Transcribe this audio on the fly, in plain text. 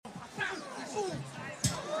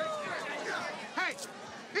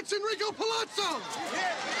It's Enrico Palazzo!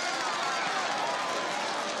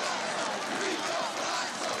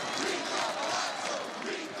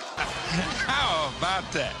 How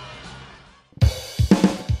about that?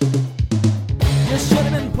 You should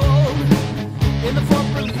have been pulled in the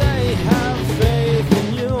front, but they have faith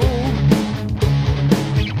in you.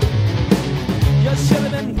 You should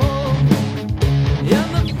have been pulled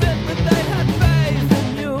in the fifth, but they had faith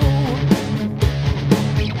in you.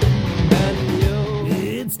 And you.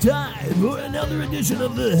 It's time for another edition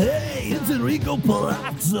of the Hey, it's Enrico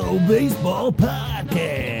Palazzo Baseball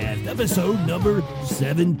Podcast, episode number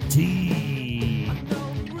 17.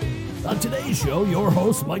 On today's show, your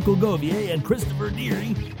hosts Michael Govier and Christopher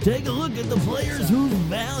Deary take a look at the players whose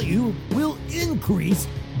value will increase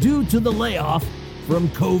due to the layoff from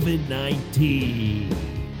COVID-19.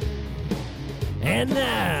 And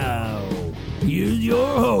now, here's your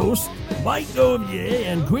hosts, Mike Govier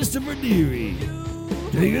and Christopher Deary.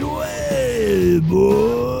 Take it away,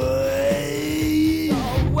 boy!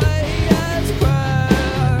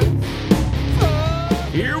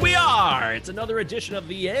 Here we are. It's another edition of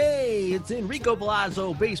the Hey, it's Enrico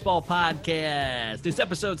Palazzo Baseball Podcast. It's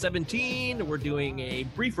episode 17. We're doing a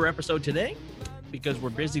briefer episode today because we're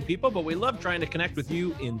busy people, but we love trying to connect with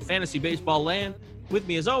you in fantasy baseball land. With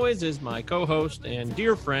me, as always, is my co-host and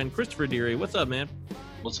dear friend, Christopher Deary. What's up, man?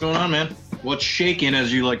 What's going on, man? What's shaking,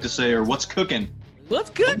 as you like to say, or what's cooking? Let's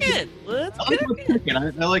cook it. Let's cook it.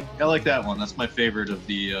 I like that one. That's my favorite of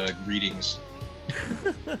the greetings.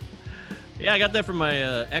 Yeah, I got that from my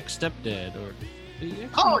ex-stepdad.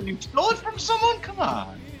 Oh, you stole it from someone? Come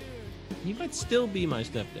on. He might still be my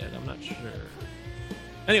stepdad. I'm not sure.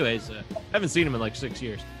 Anyways, haven't seen him in like 6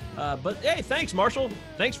 years. But hey, thanks, Marshall.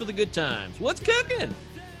 Thanks for the good times. What's cooking?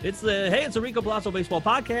 It's the Hey, it's Enrico Palazzo Baseball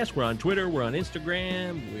Podcast. We're on Twitter. We're on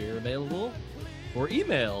Instagram. We're available for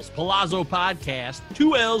emails. Palazzo Podcast,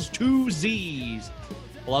 2 L's, 2 Z's.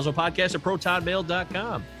 Palazzo Podcast at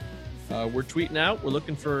protonmail.com. We're tweeting out. We're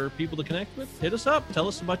looking for people to connect with. Hit us up. Tell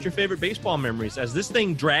us about your favorite baseball memories as this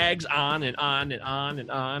thing drags on and on and on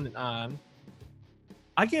and on and on.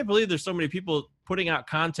 I can't believe there's so many people putting out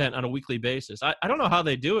content on a weekly basis. I don't know how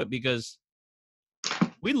they do it because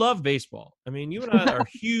we love baseball. I mean, you and I are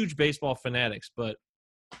huge baseball fanatics, but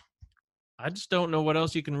I just don't know what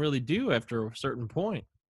else you can really do after a certain point.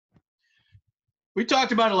 We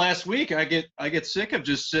talked about it last week. I get sick of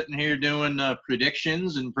just sitting here doing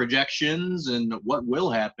predictions and projections and what will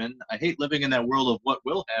happen. I hate living in that world of what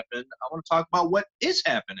will happen. I want to talk about what is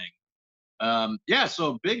happening.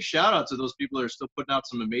 So big shout out to those people that are still putting out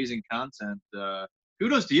some amazing content.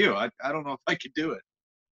 Kudos to you. I don't know if I could do it.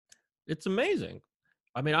 It's amazing.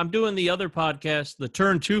 I mean, I'm doing the other podcast, the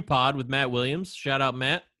Turn 2 pod with Matt Williams. Shout out,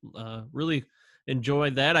 Matt. Really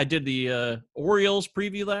enjoyed that. I did the Orioles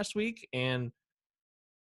preview last week, and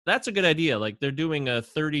that's a good idea. Like, they're doing a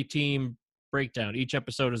 30-team breakdown. Each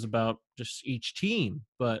episode is about just each team.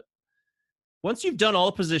 But once you've done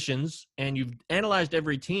all positions and you've analyzed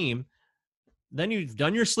every team, then you've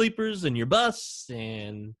done your sleepers and your busts,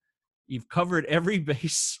 and you've covered every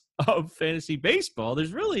base of fantasy baseball.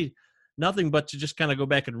 There's really nothing but to just kind of go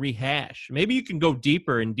back and rehash. Maybe you can go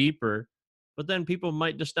deeper and deeper, but then people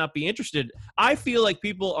might just not be interested. I feel like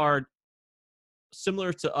people are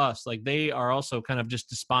similar to us. Like, they are also kind of just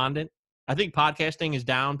despondent. I think podcasting is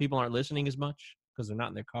down. People aren't listening as much because they're not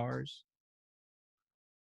in their cars.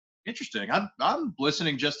 Interesting. I'm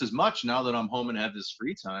listening just as much now that I'm home and have this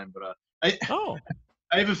free time. But I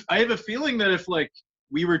have a feeling that if like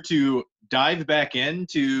we were to dive back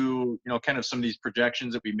into kind of some of these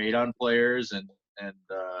projections that we made on players and kind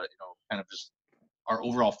of just our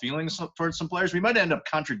overall feelings towards some players, we might end up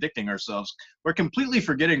contradicting ourselves. We're completely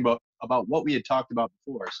forgetting about what we had talked about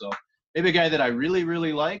before. So maybe a guy that I really,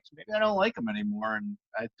 really liked, maybe I don't like him anymore, and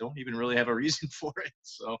I don't even really have a reason for it.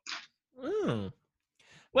 So.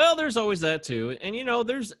 Well, there's always that too. And,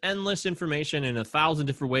 there's endless information in 1,000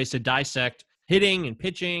 different ways to dissect hitting and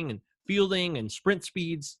pitching and fielding and sprint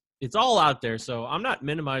speeds. It's all out there. So I'm not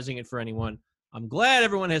minimizing it for anyone. I'm glad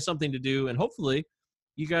everyone has something to do. And hopefully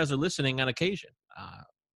you guys are listening on occasion.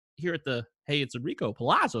 Here at the Hey, it's Enrico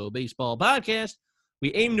Palazzo Baseball Podcast,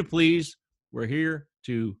 we aim to please. We're here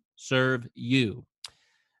to serve you.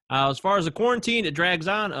 As far as the quarantine, it drags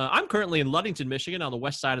on. I'm currently in Ludington, Michigan, on the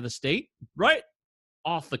west side of the state, right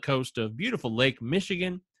off the coast of beautiful Lake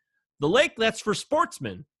Michigan. The lake that's for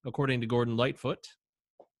sportsmen, according to Gordon Lightfoot.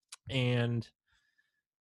 And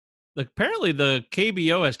apparently the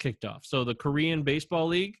KBO has kicked off. So the Korean Baseball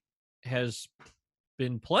League has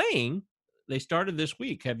been playing. They started this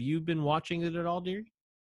week. Have you been watching it at all, dear?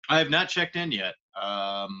 I have not checked in yet.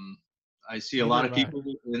 I see a lot of people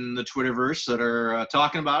in the Twitterverse that are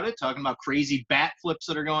talking about crazy bat flips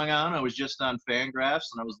that are going on. I was just on Fangraphs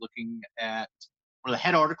and I was looking at one of the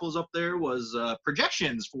head articles up there was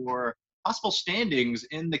projections for possible standings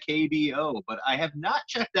in the KBO, but I have not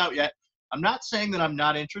checked out yet. I'm not saying that I'm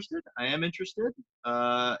not interested. I am interested.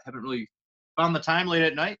 Haven't really found the time late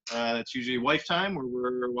at night. That's usually wife time where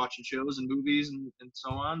we're watching shows and movies and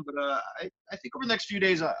so on. But I think over the next few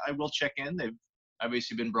days I will check in. They've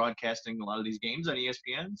obviously been broadcasting a lot of these games on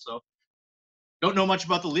ESPN. So don't know much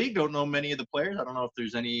about the league. Don't know many of the players. I don't know if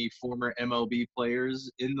there's any former MLB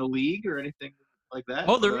players in the league or anything like that.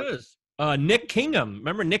 Oh, there is. Nick Kingham.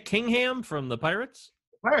 Remember Nick Kingham from the Pirates?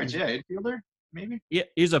 Pirates, yeah, infielder, maybe. Yeah,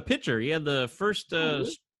 he's a pitcher. He had the first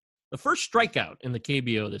strikeout in the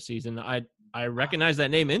KBO this season. I recognize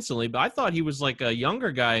that name instantly, but I thought he was like a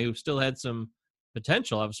younger guy who still had some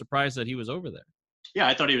potential. I was surprised that he was over there. Yeah,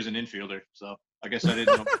 I thought he was an infielder, so I guess I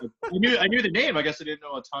didn't know. I knew the name. I guess I didn't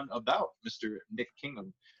know a ton about Mr. Nick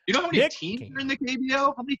Kingham. You know how many teams are in the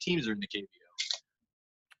KBO? How many teams are in the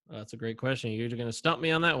KBO? That's a great question. You're going to stump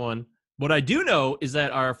me on that one. What I do know is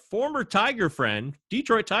that our former Tiger friend,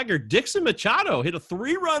 Detroit Tiger, Dixon Machado, hit a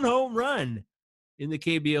 3-run home run in the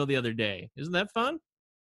KBO the other day. Isn't that fun?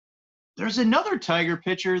 There's another Tiger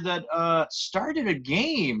pitcher that started a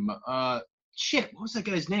game. What was that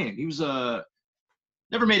guy's name? He was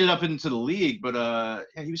never made it up into the league, but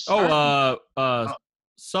yeah, he was.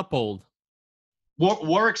 Suppold.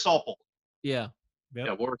 Warwick Suppold. Yeah. Yep.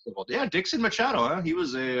 Yeah, Warwick Suppold. Yeah, Dixon Machado. Huh? He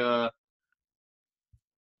was a.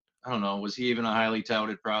 I don't know. Was he even a highly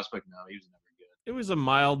touted prospect? No, he was never good. It was a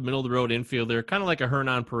mild, middle of the road infielder, kind of like a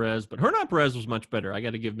Hernan Perez, but Hernan Perez was much better. I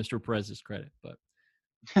got to give Mr. Perez his credit, but.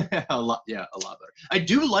 a lot better. I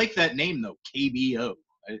do like that name though, KBO.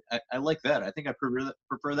 I like that. I think I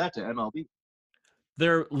prefer that to MLB.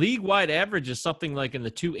 Their league-wide average is something like in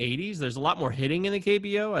the 280s. There's a lot more hitting in the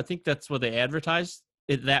KBO. I think that's what they advertise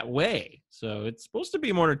it that way. So it's supposed to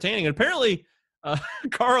be more entertaining. And apparently,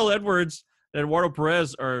 Carl Edwards and Eduardo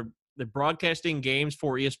Perez are broadcasting games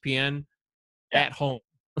for ESPN at home.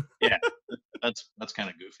 Yeah, that's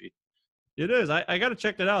kind of goofy. It is. I got to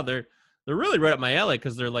check that out. They're really right up my alley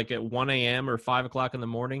because they're like at 1 a.m. or 5 o'clock in the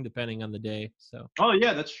morning, depending on the day. So. Oh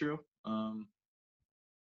yeah, that's true.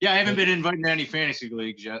 Yeah, I haven't been invited to any fantasy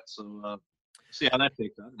leagues yet, so see how that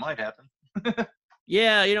takes on. It might happen.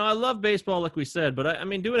 Yeah, I love baseball, like we said, but I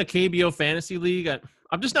mean, doing a KBO fantasy league,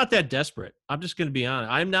 I'm just not that desperate. I'm just going to be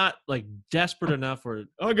honest. I'm not like desperate enough where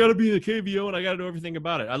I got to be the KBO and I got to know everything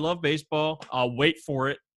about it. I love baseball. I'll wait for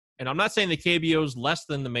it, and I'm not saying the KBO is less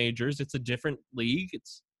than the majors. It's a different league.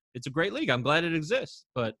 It's a great league. I'm glad it exists,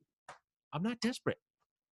 but I'm not desperate.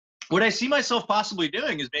 What I see myself possibly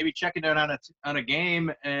doing is maybe checking out on a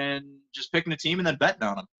game and just picking a team and then betting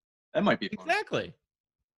on them. That might be fun. Exactly.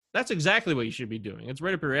 That's exactly what you should be doing. It's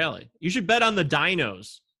right up your alley. You should bet on the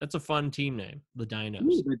Dinos. That's a fun team name, the Dinos.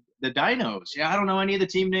 Ooh, the Dinos. Yeah, I don't know any of the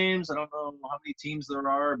team names. I don't know how many teams there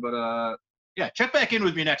are, but yeah, check back in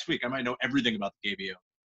with me next week. I might know everything about the KBO.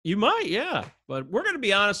 You might, yeah. But we're going to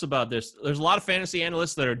be honest about this. There's a lot of fantasy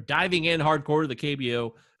analysts that are diving in hardcore to the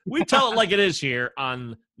KBO. We tell it like it is here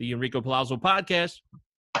on the Enrico Palazzo podcast.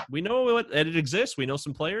 We know that it exists. We know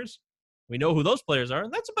some players. We know who those players are,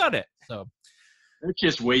 and that's about it. So it's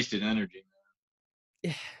just wasted energy.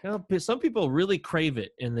 Yeah, some people really crave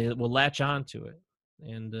it, and they will latch on to it.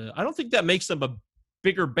 And I don't think that makes them a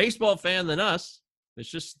bigger baseball fan than us. It's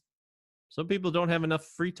just some people don't have enough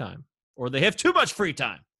free time, or they have too much free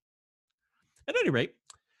time. At any rate,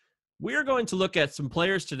 we are going to look at some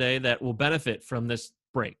players today that will benefit from this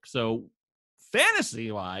break. So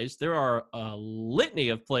fantasy-wise, there are a litany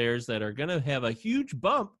of players that are going to have a huge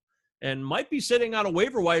bump and might be sitting on a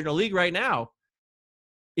waiver wire in a league right now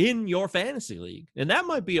in your fantasy league. And that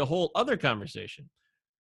might be a whole other conversation.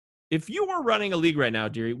 If you were running a league right now,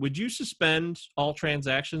 Deary, would you suspend all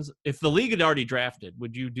transactions? If the league had already drafted,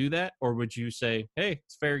 would you do that? Or would you say, hey,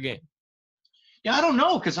 it's fair game? Yeah, I don't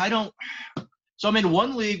know, because I don't – so I'm in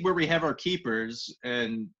one league where we have our keepers,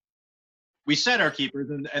 and we set our keepers,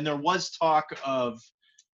 and there was talk of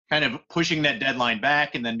kind of pushing that deadline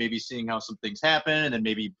back and then maybe seeing how some things happen and then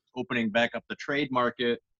maybe opening back up the trade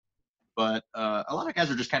market. But a lot of guys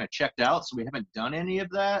are just kind of checked out, so we haven't done any of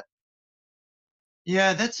that.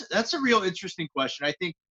 Yeah, that's a real interesting question. I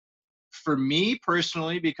think for me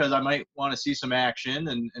personally, because I might want to see some action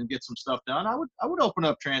and get some stuff done, I would open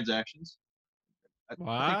up transactions.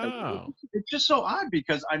 Wow. It's just so odd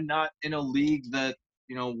because I'm not in a league that,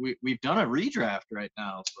 we've done a redraft right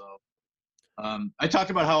now. So I talked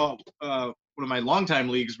about how one of my longtime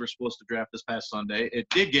leagues were supposed to draft this past Sunday. It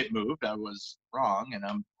did get moved. I was wrong, and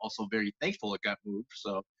I'm also very thankful it got moved.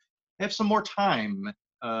 So have some more time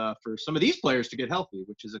for some of these players to get healthy,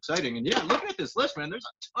 which is exciting. And yeah, looking at this list, man, there's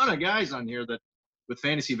a ton of guys on here that with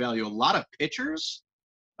fantasy value. A lot of pitchers,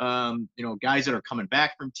 guys that are coming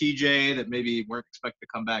back from TJ that maybe weren't expected to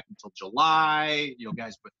come back until July.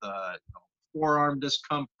 Guys with forearm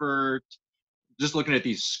discomfort. Just looking at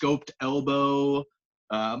these scoped elbow.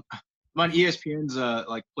 I'm on ESPN's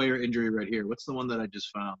player injury right here. What's the one that I just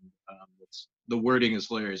found? The wording is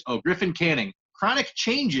hilarious. Oh, Griffin Canning, chronic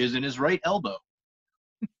changes in his right elbow.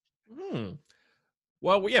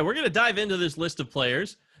 Well, yeah, we're going to dive into this list of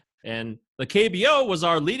players. And the KBO was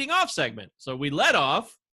our leading off segment. So we led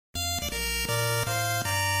off.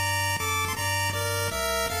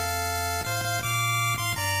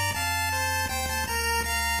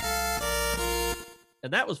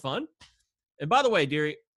 And that was fun. And by the way,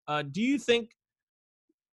 Deary, do you think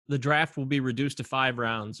the draft will be reduced to 5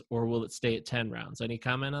 rounds or will it stay at 10 rounds? Any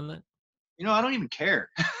comment on that? I don't even care.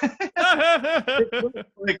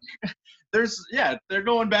 They're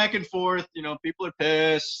going back and forth. People are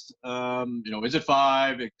pissed. Is it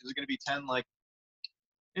 5? Is it going to be 10?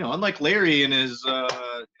 Unlike Larry in his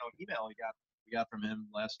email we got from him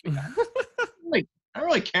last week. I don't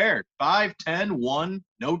really care. 5, 10, 1,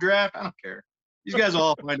 no draft. I don't care. These guys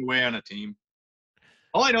all find a way on a team.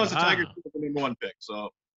 All I know is the Tigers are the number 1 pick. So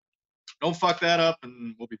don't fuck that up,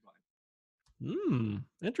 and we'll be fine.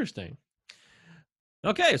 Interesting.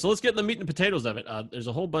 Okay, so let's get in the meat and potatoes of it. There's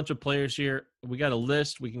a whole bunch of players here. We got a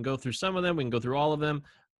list. We can go through some of them. We can go through all of them.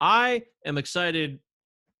 I am excited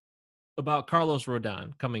about Carlos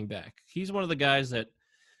Rodon coming back. He's one of the guys that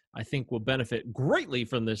I think will benefit greatly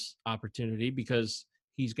from this opportunity because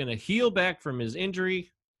he's going to heal back from his injury.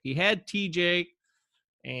 He had TJ,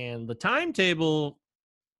 and the timetable,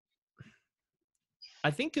 I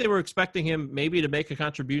think they were expecting him maybe to make a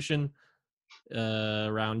contribution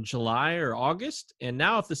around July or August. And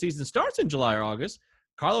now if the season starts in July or August,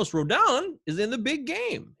 Carlos Rodon is in the big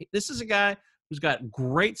game. This is a guy who's got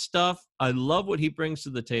great stuff. I love what he brings to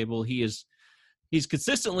the table. He's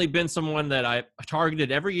consistently been someone that I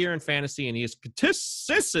targeted every year in fantasy, and he has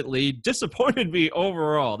consistently disappointed me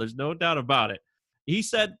overall. There's no doubt about it. He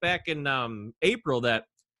said back in April that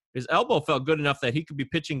his elbow felt good enough that he could be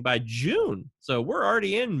pitching by June. So we're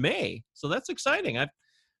already in May. So that's exciting.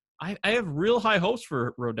 I have real high hopes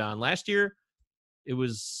for Rodon. Last year, it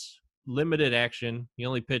was limited action. He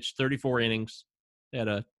only pitched 34 innings. He had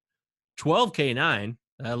a 12 K9.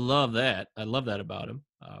 I love that. I love that about him.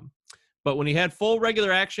 But when he had full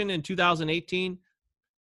regular action in 2018,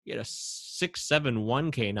 he had a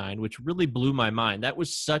 6.71 K9, which really blew my mind. That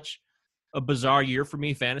was such a bizarre year for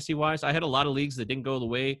me fantasy-wise. I had a lot of leagues that didn't go the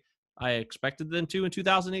way I expected them to in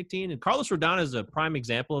 2018, and Carlos Rodon is a prime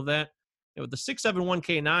example of that. With the 6.71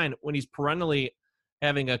 K9, when he's perennially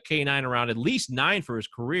having a K9 around at least 9 for his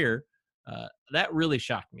career, that really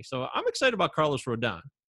shocked me. So I'm excited about Carlos Rodon.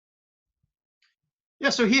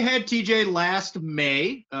 Yeah, so he had TJ last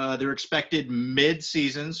May. They're expected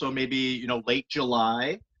mid-season, so maybe late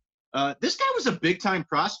July. This guy was a big-time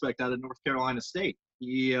prospect out of North Carolina State.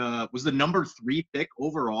 He was the number 3 pick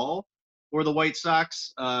overall for the White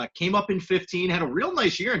Sox. Came up in 15, had a real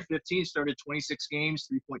nice year in 15, started 26 games,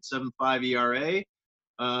 3.75 ERA.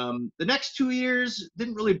 The next 2 years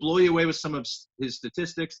didn't really blow you away with some of his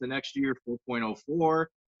statistics. The next year, 4.04.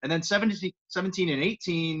 And then 17 and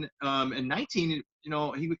 18 and 19,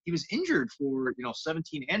 he was injured for,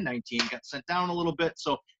 17 and 19, got sent down a little bit.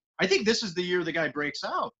 So I think this is the year the guy breaks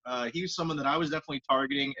out. He was someone that I was definitely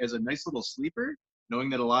targeting as a nice little sleeper, knowing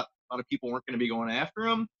that a lot of people weren't going to be going after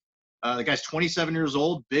him. The guy's 27 years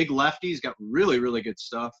old, big lefty. He's got really, really good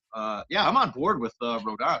stuff. I'm on board with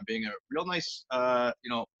Rodon being a real nice,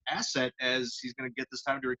 asset as he's going to get this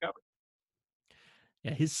time to recover.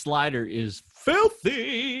 Yeah, his slider is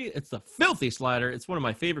filthy. It's the filthy slider. It's one of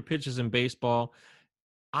my favorite pitches in baseball.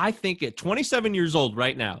 I think at 27 years old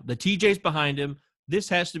right now, the TJ's behind him. This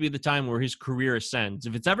has to be the time where his career ascends.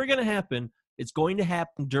 If it's ever going to happen, it's going to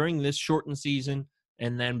happen during this shortened season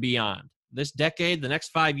and then beyond. This decade, the next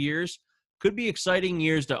 5 years, could be exciting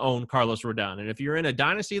years to own Carlos Rodon. And if you're in a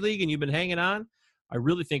dynasty league and you've been hanging on, I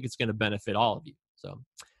really think it's going to benefit all of you. So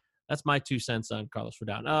that's my 2 cents on Carlos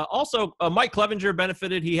Rodon. Also, Mike Clevinger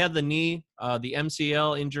benefited. He had the knee, the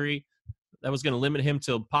MCL injury. That was going to limit him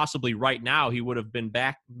till possibly right now. He would have been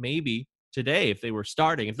back maybe today if they were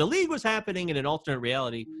starting. If the league was happening in an alternate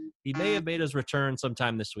reality, he may have made his return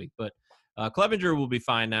sometime this week. But Clevinger will be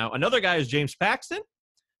fine now. Another guy is James Paxton.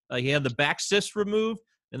 He had the back cyst removed,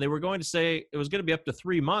 and they were going to say it was going to be up to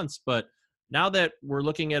 3 months. But now that we're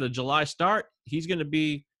looking at a July start, he could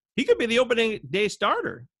be the opening day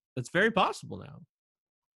starter. That's very possible now.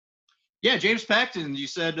 Yeah, James Paxton, you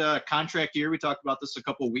said contract year. We talked about this a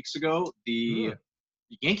couple of weeks ago. The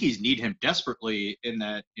Yankees need him desperately in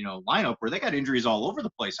that, lineup where they got injuries all over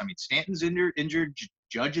the place. I mean, Stanton's injured,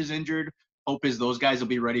 Judge is injured. Hope is those guys will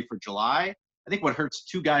be ready for July. I think what hurts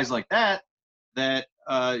two guys like that,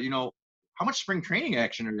 how much spring training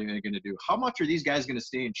action are they going to do? How much are these guys going to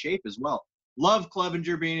stay in shape as well? Love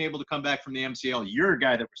Clevenger being able to come back from the MCL. You're a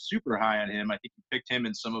guy that was super high on him. I think you picked him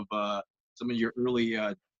in some of your early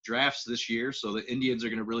drafts this year, so the Indians are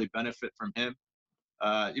going to really benefit from him.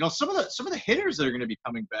 Some of the hitters that are going to be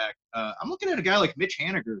coming back. I'm looking at a guy like Mitch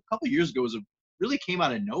Haniger. A couple of years ago, really came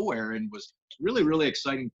out of nowhere and was really really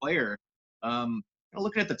exciting player.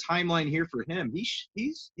 Looking at the timeline here for him,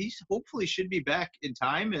 he's hopefully should be back in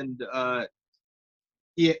time, and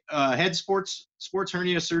he had sports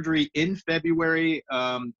hernia surgery in February.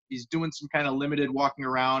 He's doing some kind of limited walking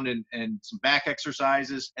around and some back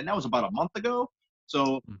exercises, and that was about a month ago.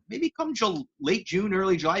 So maybe come late June,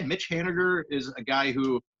 early July, Mitch Haniger is a guy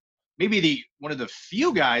who maybe one of the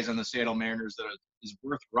few guys on the Seattle Mariners that is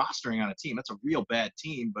worth rostering on a team. That's a real bad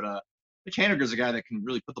team, but Mitch Haniger is a guy that can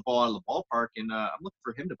really put the ball out of the ballpark, and I'm looking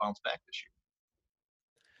for him to bounce back this year.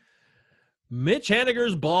 Mitch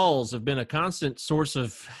Haniger's balls have been a constant source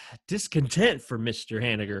of discontent for Mr.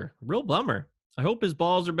 Haniger. Real bummer. I hope his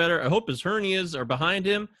balls are better. I hope his hernias are behind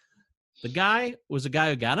him. The guy was a guy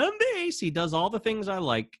who got on base. He does all the things I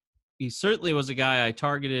like. He certainly was a guy I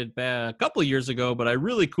targeted a couple of years ago, but I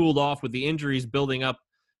really cooled off with the injuries building up.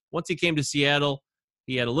 Once he came to Seattle,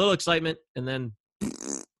 he had a little excitement, and then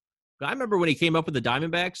I remember when he came up with the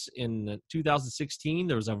Diamondbacks in 2016,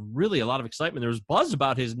 there was a lot of excitement. There was buzz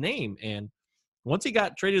about his name, and once he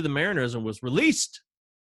got traded to the Mariners and was released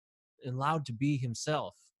and allowed to be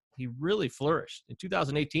himself, he really flourished. In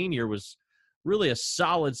 2018 year was really a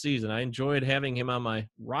solid season. I enjoyed having him on my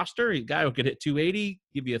roster. He's a guy who could hit 280,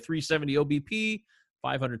 give you a 370 OBP,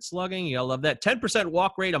 500 slugging. You gotta love that. 10%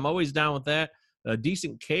 walk rate. I'm always down with that. A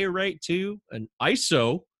decent K rate too. An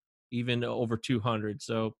ISO even over 200.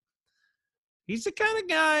 So he's the kind of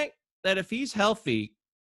guy that if he's healthy,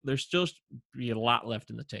 there's still be a lot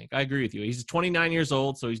left in the tank. I agree with you. He's 29 years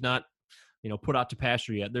old, so he's not, put out to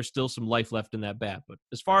pasture yet. There's still some life left in that bat. But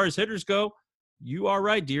as far as hitters go, you are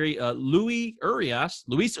right, Deary. Luis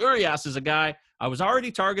Urias is a guy I was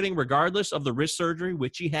already targeting regardless of the wrist surgery,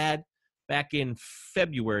 which he had back in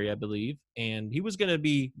February, I believe. And he was going to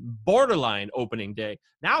be borderline opening day.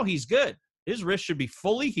 Now he's good. His wrist should be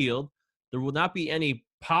fully healed. There will not be any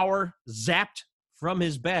power zapped from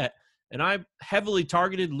his bat. And I heavily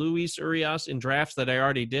targeted Luis Urias in drafts that I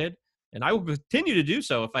already did. And I will continue to do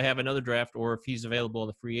so if I have another draft or if he's available on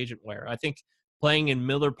the free agent wire. I think playing in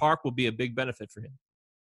Miller Park will be a big benefit for him.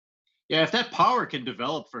 Yeah, if that power can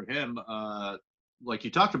develop for him, like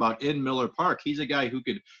you talked about in Miller Park, he's a guy who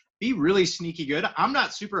could be really sneaky good. I'm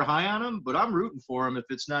not super high on him, but I'm rooting for him if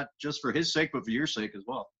it's not just for his sake, but for your sake as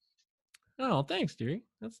well. Oh, thanks, Deary.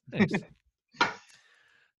 Thanks.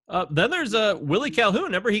 Then there's Willie Calhoun.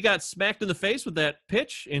 Remember, he got smacked in the face with that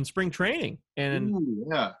pitch in spring training, and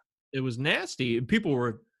it was nasty. People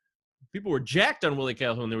were jacked on Willie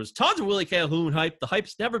Calhoun. There was tons of Willie Calhoun hype. The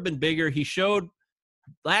hype's never been bigger. He showed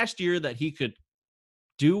last year that he could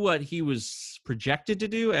do what he was projected to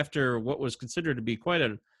do after what was considered to be quite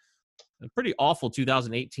a pretty awful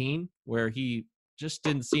 2018, where he just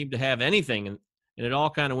didn't seem to have anything, and it all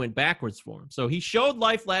kind of went backwards for him. So he showed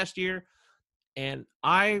life last year, and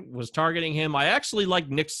I was targeting him. I actually like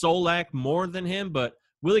Nick Solak more than him, but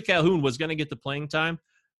Willie Calhoun was going to get the playing time.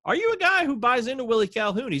 Are you a guy who buys into Willie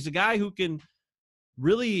Calhoun? He's a guy who can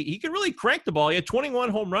really crank the ball. He had 21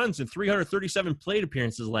 home runs and 337 plate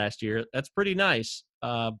appearances last year. That's pretty nice.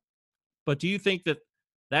 But do you think that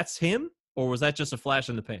that's him, or was that just a flash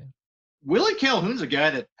in the pan? Willie Calhoun's a guy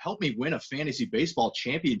that helped me win a fantasy baseball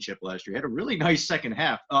championship last year. He had a really nice second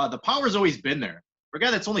half. The power's always been there. For a guy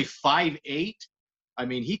that's only 5'8", I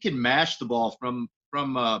mean, he can mash the ball from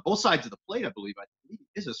both sides of the plate, I believe. I think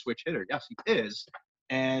he is a switch hitter. Yes, he is.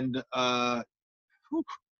 And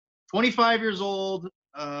 25 years old.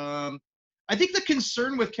 I think the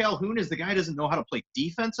concern with Calhoun is the guy doesn't know how to play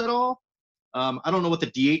defense at all. I don't know what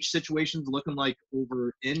the DH situation's looking like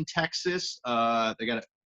over in Texas. They got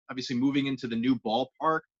obviously moving into the new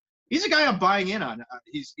ballpark. He's a guy I'm buying in on.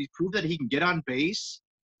 He's proved that he can get on base.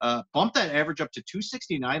 Bumped that average up to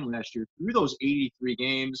 269 last year through those 83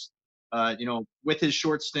 games. With his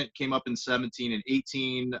short stint, came up in 17 and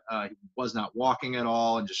 18. He was not walking at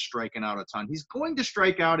all and just striking out a ton. He's going to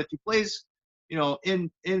strike out if he plays, on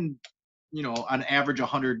average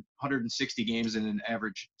 160 games in an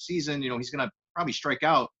average season. He's going to probably strike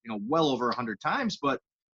out, well over 100 times. But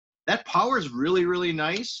that power is really, really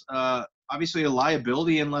nice. obviously a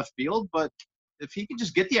liability in left field, but if he can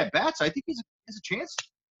just get the at-bats, I think he has a chance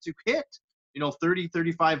to hit, 30,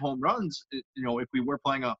 35 home runs, if we were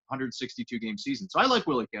playing a 162-game season. So I like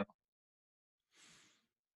Willie Calhoun.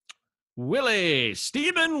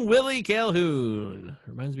 Stephen Willie Calhoun.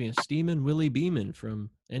 Reminds me of Steamin' Willie Beeman from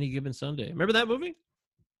Any Given Sunday. Remember that movie?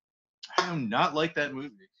 I do not like that movie.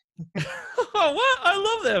 Oh, what? I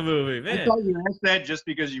love that movie, man. I thought you asked that just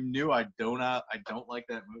because you knew I don't like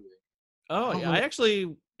that movie. Oh, yeah.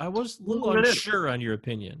 I was a little unsure on your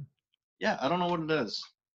opinion. Yeah, I don't know what it is.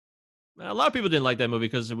 A lot of people didn't like that movie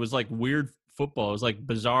because it was like weird football. It was like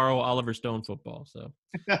bizarro Oliver Stone football. So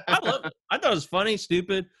I loved it. I thought it was funny,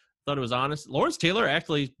 stupid. Thought it was honest. Lawrence Taylor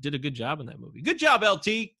actually did a good job in that movie. Good job, LT.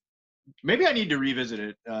 Maybe I need to revisit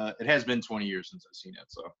it. It has been 20 years since I've seen it.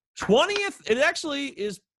 So 20th? It actually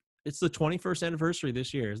is. It's the 21st anniversary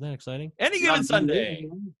this year. Isn't that exciting? Any Given Sunday.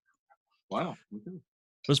 Wow.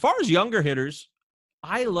 As far as younger hitters,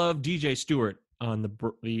 I love DJ Stewart on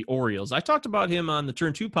the Orioles. I talked about him on the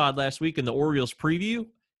Turn 2 pod last week in the Orioles preview.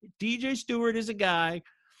 DJ Stewart is a guy.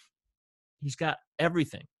 He's got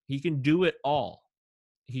everything. He can do it all.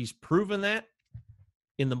 He's proven that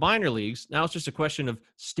in the minor leagues. Now it's just a question of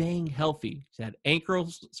staying healthy. He's had ankle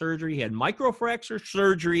surgery. He had microfracture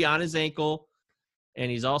surgery on his ankle. And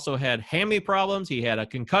he's also had hammy problems. He had a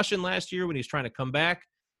concussion last year when he was trying to come back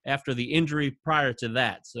after the injury prior to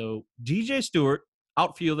that. So DJ Stewart,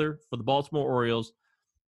 outfielder for the Baltimore Orioles,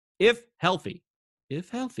 if healthy, this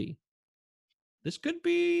could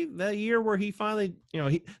be the year where he finally,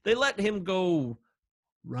 they let him go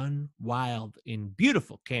run wild in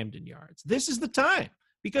beautiful Camden Yards. This is the time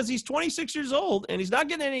because he's 26 years old and he's not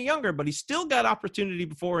getting any younger, but he's still got opportunity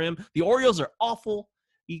before him. The Orioles are awful.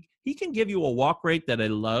 He can give you a walk rate that I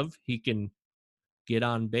love. He can get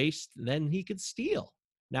on base. Then he could steal.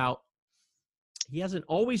 Now, he hasn't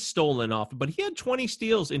always stolen off, but he had 20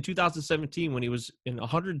 steals in 2017 when he was in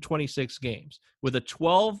 126 games with a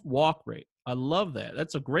 12 walk rate. I love that.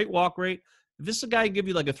 That's a great walk rate. If this is a guy who give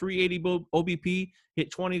you like a 380 OBP,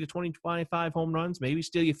 hit 20 to 25 home runs, maybe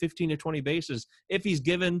steal you 15 to 20 bases, if he's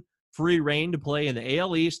given free reign to play in the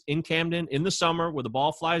AL East, in Camden, in the summer where the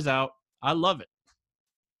ball flies out, I love it.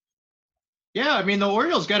 Yeah, I mean, the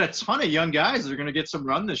Orioles got a ton of young guys that are going to get some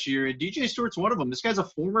run this year, and DJ Stewart's one of them. This guy's a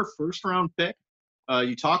former first-round pick.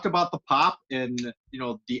 You talked about the pop and,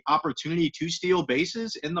 the opportunity to steal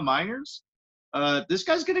bases in the minors. This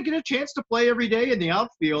guy's going to get a chance to play every day in the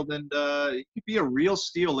outfield, and it could be a real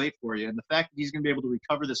steal late for you. And the fact that he's going to be able to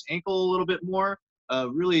recover this ankle a little bit more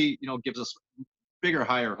really, gives us bigger,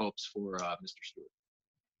 higher hopes for Mr.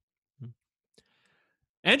 Stewart.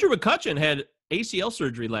 Andrew McCutchen had ACL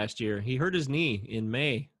surgery last year. He hurt his knee in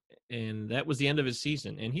May, and that was the end of his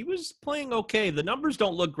season. And he was playing okay. The numbers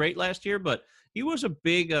don't look great last year, but he was a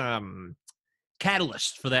big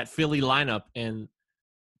catalyst for that Philly lineup, and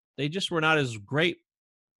they just were not as great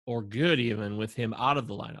or good even with him out of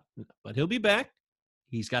the lineup. But he'll be back.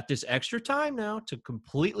 He's got this extra time now to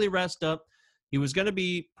completely rest up. He was going to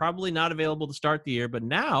be probably not available to start the year, but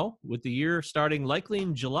now, with the year starting likely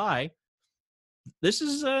in July, this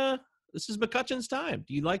is McCutchen's time.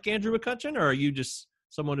 Do you like Andrew McCutchen, or are you just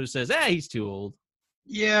someone who says, he's too old?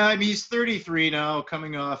 Yeah, I mean, he's 33 now,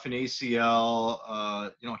 coming off an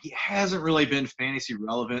ACL. He hasn't really been fantasy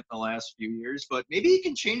relevant in the last few years, but maybe he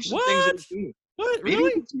can change some things in the team. What?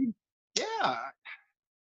 Really? Yeah.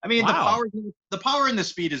 I mean, wow. the power and the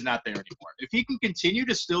speed is not there anymore. If he can continue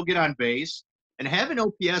to still get on base and have an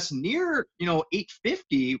OPS near,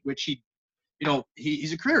 850, which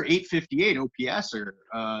he's a career 858 OPSer.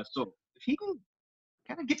 So if he can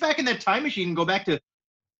kind of get back in that time machine and go back to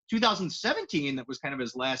 2017, that was kind of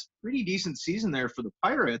his last pretty decent season there for the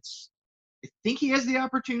Pirates, I think he has the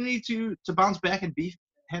opportunity to bounce back and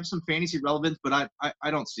have some fantasy relevance, but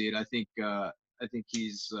I don't see it. I think that's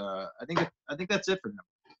it for him.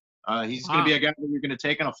 He's going to be a guy that you're going to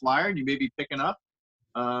take on a flyer and you may be picking up.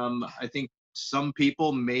 I think some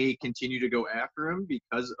people may continue to go after him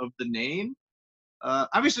because of the name.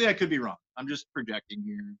 Obviously, I could be wrong. I'm just projecting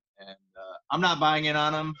here, and I'm not buying in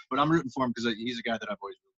on him, but I'm rooting for him because he's a guy that I've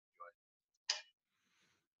always really enjoyed.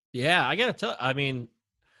 Yeah, I got to tell. I mean,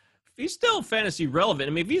 if he's still fantasy relevant,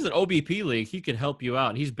 I mean, if he's an OBP league, he could help you out.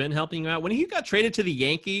 And he's been helping you out. When he got traded to the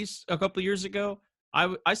Yankees a couple of years ago,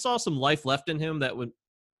 I saw some life left in him that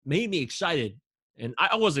made me excited. And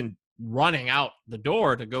I wasn't running out the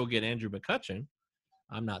door to go get Andrew McCutchen.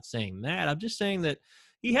 I'm not saying that. I'm just saying that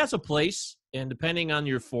he has a place, and depending on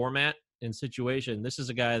your format and situation, this is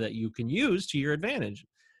a guy that you can use to your advantage.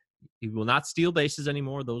 He will not steal bases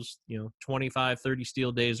anymore. Those, 25, 30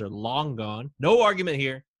 steal days are long gone. No argument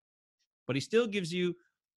here. But he still gives you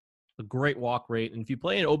a great walk rate. And if you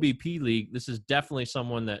play an OBP league, this is definitely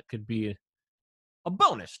someone that could be a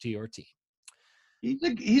bonus to your team.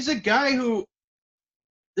 He's a guy who,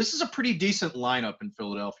 this is a pretty decent lineup in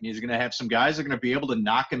Philadelphia. He's going to have some guys that are going to be able to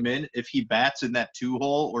knock him in if he bats in that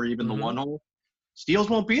 2-hole or even the 1-hole. Steals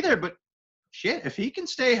won't be there, but shit, if he can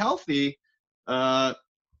stay healthy, 100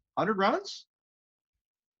 runs.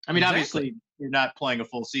 I mean, Obviously, you're not playing a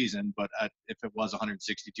full season, but if it was a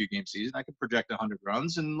 162 game season, I could project 100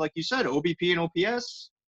 runs. And like you said, OBP and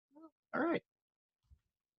OPS, all right.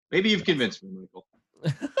 Maybe you've convinced me, Michael.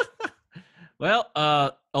 Well,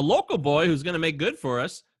 a local boy who's going to make good for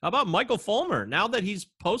us. How about Michael Fulmer? Now that he's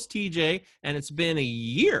post TJ and it's been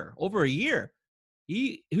over a year,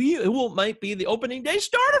 he might be the opening day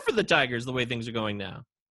starter for the Tigers the way things are going now.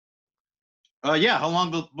 Yeah. How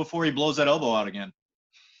long before he blows that elbow out again?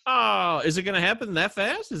 Oh, is it going to happen that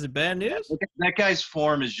fast? Is it bad news? That guy's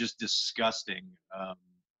form is just disgusting.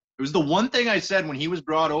 It was the one thing I said when he was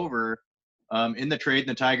brought over in the trade and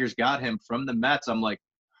the Tigers got him from the Mets. I'm like,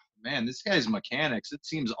 man, this guy's mechanics, it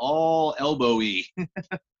seems all elbowy.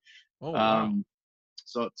 Oh, wow.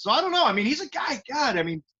 So I don't know. I mean, he's a guy, God, I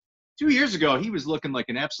mean, 2 years ago, he was looking like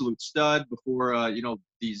an absolute stud before,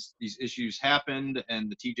 these issues happened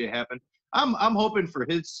and the TJ happened. I'm hoping for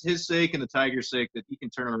his sake and the Tigers' sake that he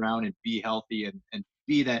can turn around and be healthy and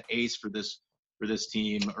be that ace for this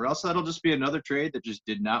team, or else that'll just be another trade that just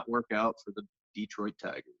did not work out for the Detroit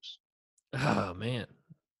Tigers. Oh, man.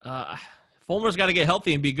 Fulmer's got to get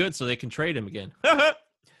healthy and be good so they can trade him again.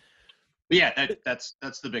 Yeah, that's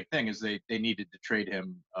the big thing is they needed to trade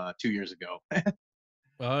him 2 years ago.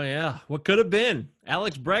 Oh, yeah. What could have been?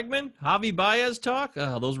 Alex Bregman? Javi Baez talk?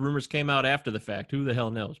 Those rumors came out after the fact. Who the hell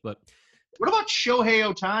knows? But what about Shohei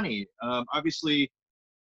Ohtani? Obviously,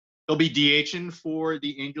 he'll be DHing for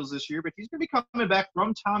the Angels this year, but he's going to be coming back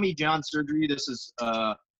from Tommy John surgery. This is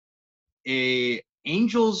a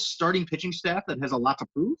Angels starting pitching staff that has a lot to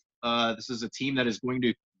prove. This is a team that is going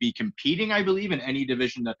to be competing, I believe, in any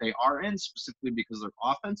division that they are in, specifically because their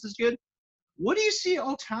offense is good. What do you see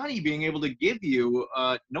Ohtani being able to give you,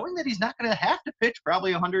 knowing that he's not going to have to pitch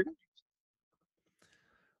probably 100 innings?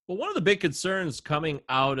 Well, one of the big concerns coming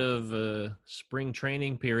out of spring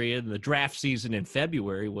training period and the draft season in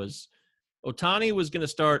February was Ohtani was going to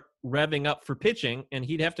start revving up for pitching, and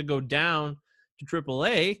he'd have to go down to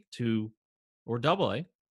AAA or AA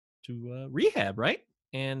to rehab, right?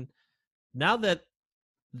 And now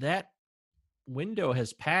that window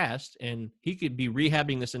has passed and he could be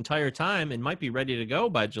rehabbing this entire time and might be ready to go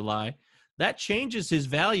by July, that changes his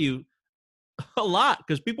value a lot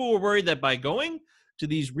because people were worried that by going to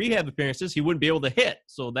these rehab appearances, he wouldn't be able to hit.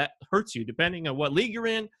 So that hurts you depending on what league you're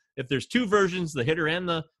in. If there's two versions, the hitter and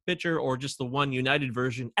the pitcher, or just the one united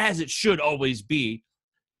version, as it should always be,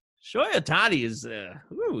 Shohei Ohtani is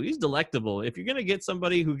he's delectable. If you're going to get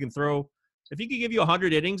somebody who can throw, if he could give you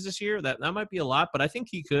 100 innings this year, that might be a lot, but I think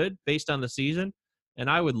he could based on the season. And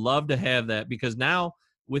I would love to have that because now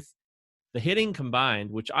with the hitting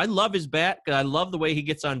combined, which I love his bat, I love the way he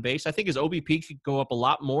gets on base. I think his OBP could go up a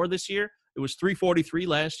lot more this year. It was 343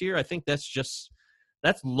 last year. I think that's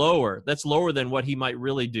lower. That's lower than what he might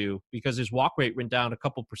really do because his walk rate went down a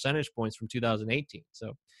couple percentage points from 2018.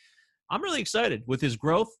 So I'm really excited with his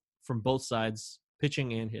growth from both sides,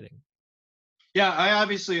 pitching and hitting. Yeah,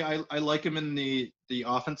 I like him in the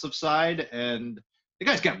offensive side, and the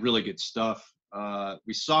guy's got really good stuff.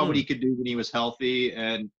 We saw what he could do when he was healthy,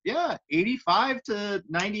 and yeah, 85 to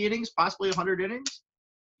 90 innings, possibly 100 innings.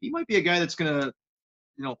 He might be a guy that's gonna,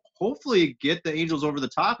 hopefully get the Angels over the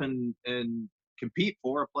top and compete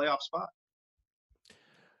for a playoff spot.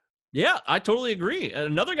 Yeah, I totally agree.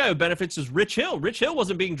 Another guy who benefits is Rich Hill. Rich Hill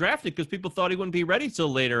wasn't being drafted because people thought he wouldn't be ready till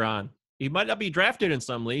later on. He might not be drafted in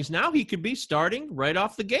some leagues. Now he could be starting right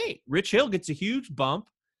off the gate. Rich Hill gets a huge bump.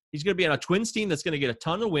 He's going to be on a Twins team that's going to get a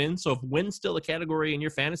ton of wins. So if win's still a category in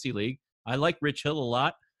your fantasy league, I like Rich Hill a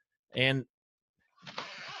lot. And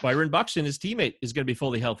Byron Buxton, his teammate, is going to be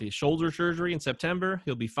fully healthy. Shoulder surgery in September.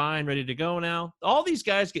 He'll be fine, ready to go now. All these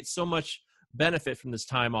guys get so much benefit from this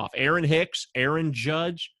time off. Aaron Hicks, Aaron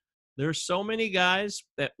Judge. There's so many guys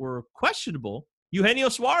that were questionable. Eugenio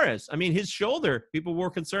Suarez. I mean, his shoulder, people were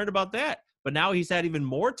concerned about that. But now he's had even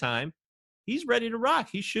more time. He's ready to rock.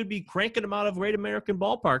 He should be cranking them out of Great American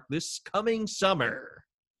Ballpark this coming summer.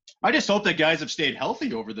 I just hope that guys have stayed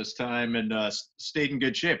healthy over this time and stayed in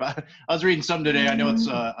good shape. I was reading something today. I know it's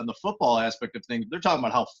on the football aspect of things. They're talking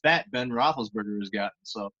about how fat Ben Roethlisberger has gotten.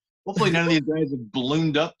 So hopefully none of these guys have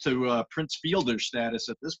ballooned up to Prince Fielder status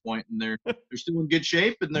at this point, and they're still in good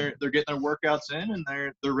shape, and they're getting their workouts in, and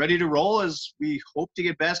they're ready to roll as we hope to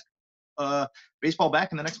get baseball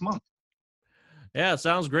back in the next month. Yeah,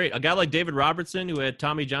 sounds great. A guy like David Robertson, who had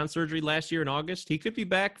Tommy John surgery last year in August, he could be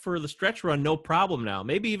back for the stretch run, no problem now.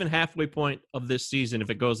 Maybe even halfway point of this season if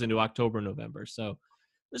it goes into October, November. So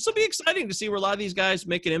this will be exciting to see where a lot of these guys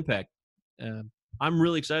make an impact. I'm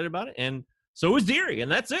really excited about it, and so is Deary.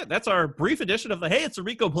 And that's it. That's our brief edition of the Hey, It's a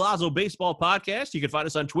Rico Palazzo Baseball Podcast. You can find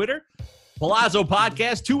us on Twitter, Palazzo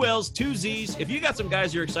Podcast, 2 L's, 2 Z's. If you got some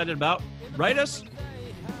guys you're excited about, write us.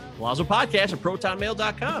 Palazzo Podcast at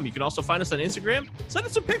protonmail.com. You can also find us on Instagram. Send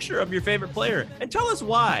us a picture of your favorite player and tell us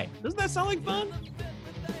why. Doesn't that sound like fun?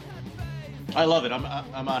 I love it. I'm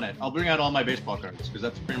on it. I'll bring out all my baseball cards because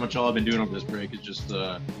that's pretty much all I've been doing over this break is just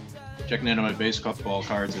checking into my baseball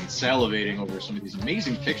cards and salivating over some of these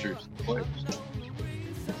amazing pictures of the players.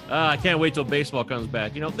 I can't wait till baseball comes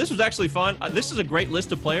back. You know, this was actually fun. This is a great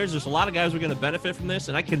list of players. There's a lot of guys who are going to benefit from this,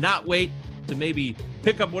 and I cannot wait to maybe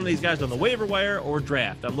pick up one of these guys on the waiver wire or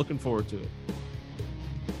draft. I'm looking forward to it.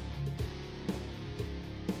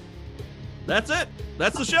 That's it.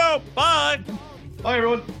 That's the show. Bye. Bye,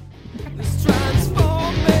 everyone. This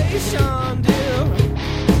transformation, dear,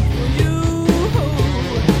 for you,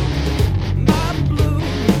 my blue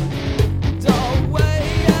doorway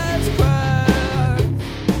has cracked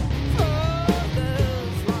for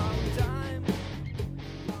this long time.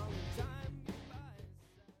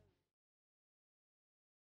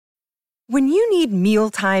 When you need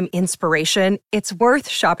mealtime inspiration, it's worth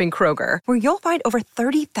shopping Kroger, where you'll find over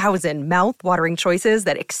 30,000 mouth-watering choices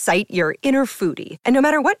that excite your inner foodie. And no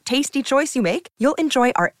matter what tasty choice you make, you'll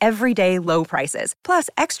enjoy our everyday low prices, plus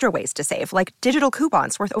extra ways to save, like digital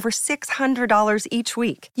coupons worth over $600 each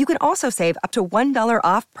week. You can also save up to $1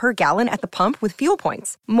 off per gallon at the pump with fuel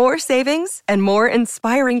points. More savings and more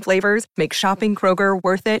inspiring flavors make shopping Kroger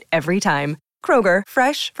worth it every time. Kroger,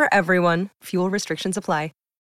 fresh for everyone. Fuel restrictions apply.